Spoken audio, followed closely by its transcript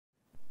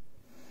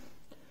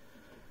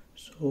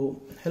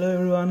So hello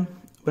everyone,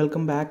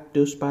 welcome back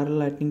to Spiral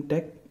Lightning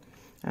Tech,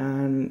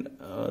 and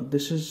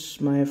this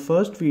is my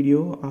first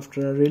video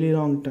after a really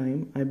long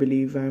time. I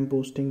believe I'm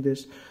posting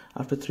this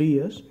after 3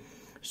 years.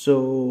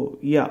 So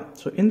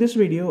in this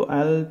video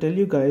I'll tell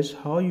you guys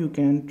how you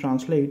can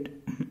translate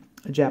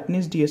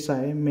Japanese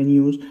DSi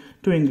menus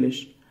to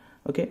English.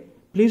 Okay,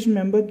 please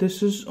remember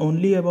this is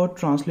only about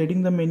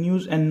translating the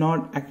menus and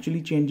not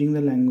actually changing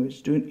the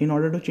language. In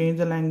order to change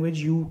the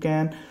language, you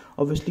can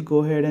obviously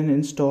go ahead and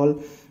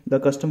install the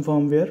custom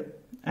firmware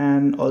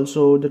and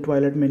also the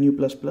Twilight Menu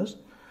plus.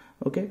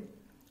 Okay,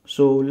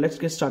 so let's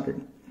get started.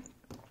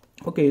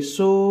 Okay,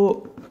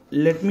 so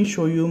let me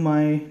show you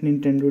my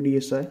Nintendo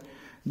DSi.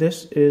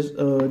 This is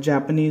a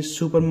Japanese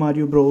Super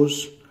Mario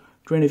Bros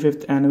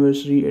 25th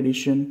anniversary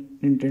edition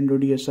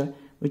Nintendo DSi,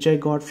 which I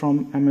got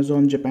from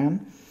Amazon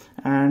Japan.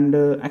 And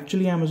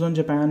actually Amazon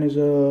Japan is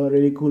a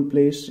really cool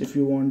place if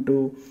you want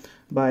to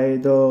buy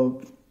the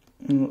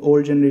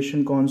old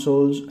generation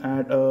consoles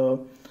at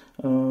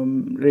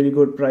really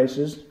good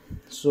prices.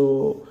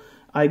 So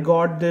I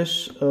got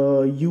this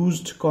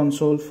used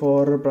console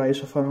for a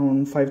price of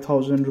around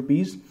 5,000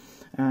 rupees,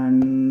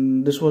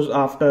 and this was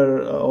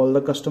after all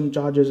the custom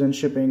charges and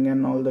shipping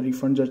and all the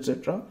refunds,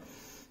 etc.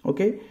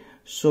 Okay,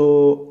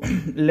 so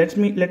let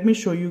me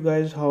show you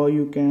guys how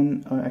you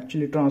can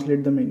actually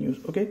translate the menus.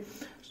 Okay,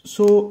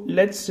 so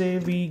let's say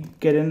we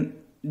get an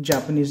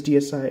Japanese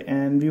DSi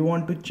and we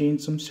want to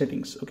change some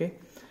settings. Okay,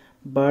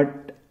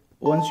 but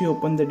once you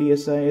open the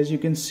DSi, as you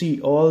can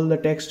see, all the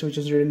text which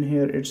is written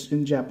here, it's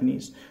in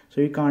Japanese, so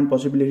you can't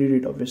possibly read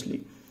it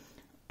obviously.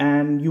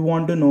 And you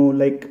want to know,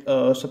 like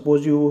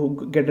suppose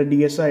you get a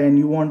DSi and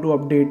you want to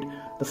update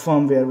the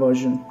firmware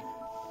version.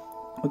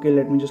 Okay,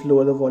 let me just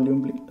lower the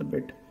volume a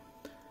bit.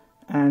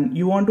 And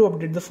you want to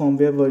update the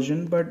firmware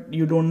version, but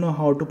you don't know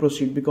how to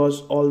proceed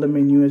because all the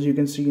menu, as you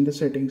can see in the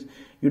settings,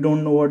 you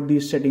don't know what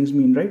these settings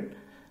mean, right?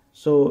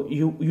 So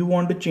you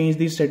want to change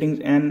these settings,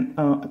 and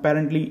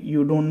apparently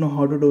you don't know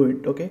how to do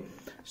it. Okay,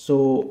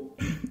 so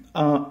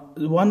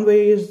one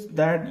way is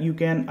that you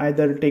can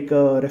either take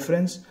a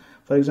reference.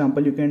 For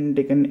example, you can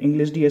take an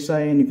English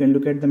DSi and you can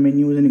look at the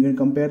menus and you can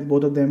compare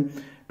both of them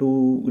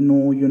to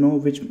know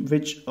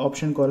which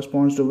option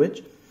corresponds to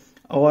which.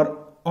 Or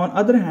on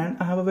other hand,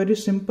 I have a very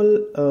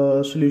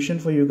simple solution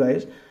for you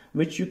guys,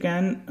 which you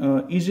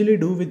can easily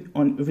do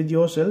with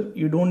yourself.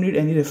 You don't need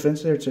any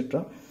references,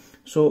 etc.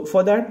 So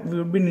for that we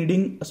would be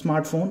needing a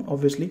smartphone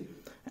obviously,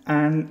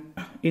 and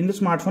in the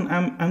smartphone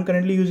I'm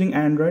currently using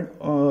Android.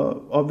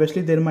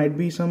 Obviously there might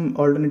be some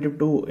alternative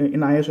to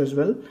in iOS as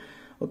well.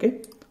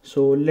 Okay,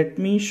 so let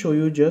me show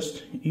you.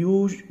 Just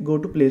you go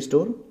to Play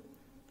Store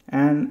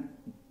and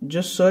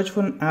just search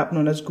for an app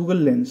known as Google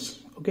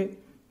Lens. Okay,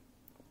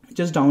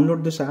 just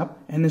download this app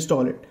and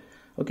install it.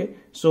 Okay,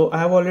 so I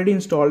have already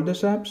installed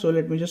this app, so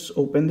let me just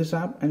open this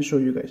app and show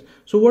you guys.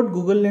 So what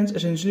Google Lens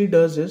essentially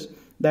does is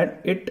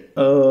that it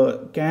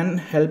can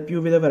help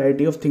you with a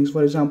variety of things.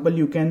 For example,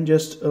 you can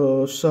just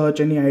search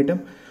any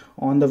item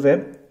on the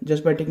web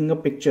just by taking a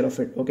picture of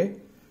it. Okay,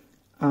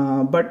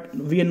 but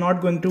we are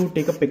not going to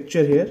take a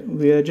picture here.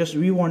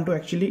 We want to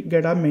actually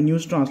get our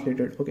menus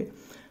translated. Okay,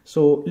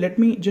 so let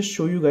me just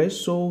show you guys.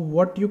 So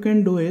what you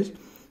can do is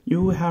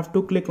you have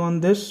to click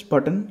on this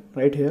button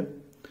right here.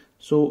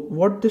 So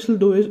what this will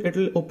do is it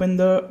will open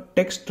the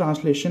text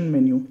translation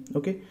menu.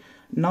 Okay,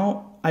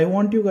 now I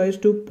want you guys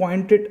to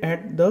point it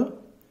at the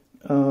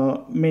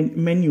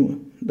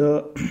menu,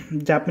 the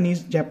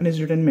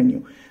Japanese written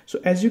menu. So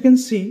as you can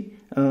see,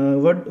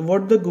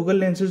 what the Google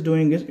Lens is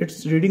doing is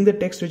it's reading the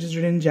text which is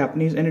written in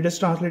Japanese and it is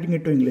translating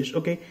it to English.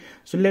 Okay,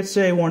 so let's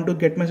say I want to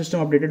get my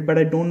system updated, but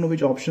I don't know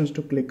which options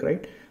to click,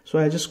 right? So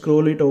I just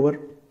scroll it over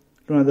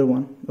to another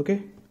one.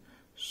 Okay,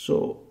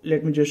 so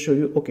let me just show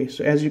you. Okay,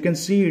 so as you can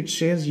see, it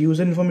says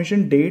user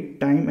information, date,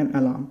 time and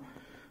alarm.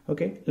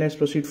 Okay, let's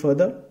proceed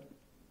further,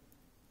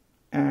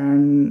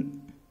 and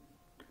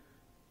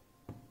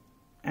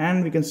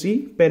we can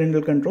see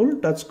parental control,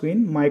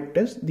 touchscreen, mic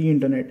test, the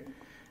internet.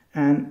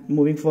 And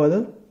moving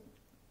further,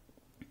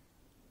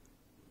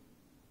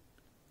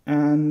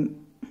 and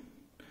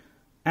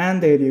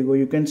there you go,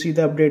 you can see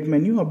the update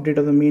menu, update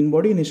of the main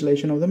body,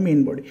 initialization of the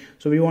main body.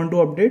 So we want to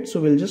update,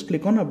 so we'll just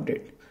click on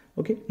update.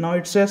 Okay, now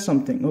it says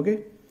something.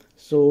 Okay,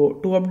 so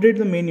to update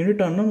the main unit,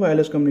 turn on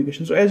wireless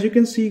communication. So as you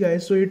can see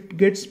guys, so it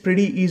gets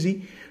pretty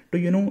easy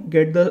to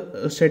get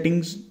the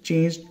settings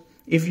changed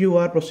if you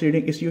are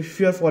proceeding, if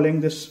you are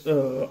following this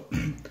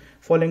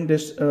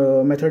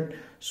method.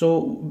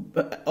 So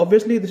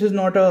obviously this is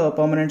not a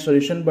permanent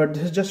solution, but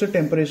this is just a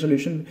temporary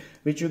solution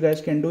which you guys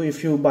can do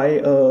if you buy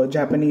a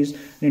Japanese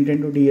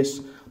Nintendo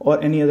DS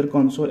or any other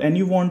console and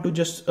you want to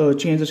just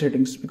change the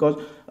settings. Because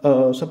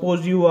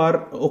suppose you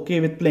are okay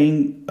with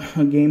playing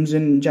games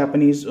in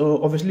Japanese,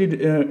 obviously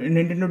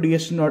Nintendo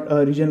DS is not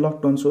a region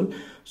locked console,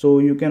 so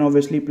you can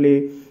obviously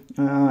play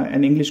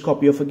an English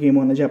copy of a game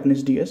on a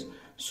Japanese DS.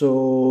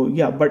 So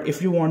yeah, but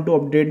if you want to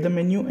update the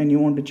menu and you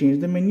want to change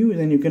the menu,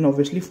 then you can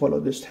obviously follow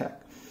this hack.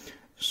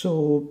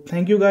 So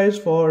thank you guys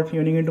for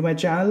tuning into my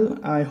channel.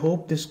 I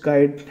hope this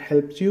guide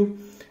helps you,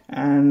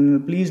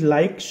 and please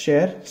like,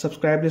 share,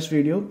 subscribe this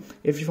video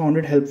if you found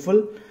it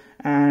helpful,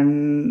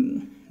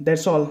 and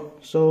that's all.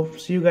 So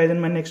see you guys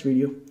in my next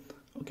video.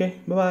 Okay,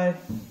 bye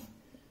bye.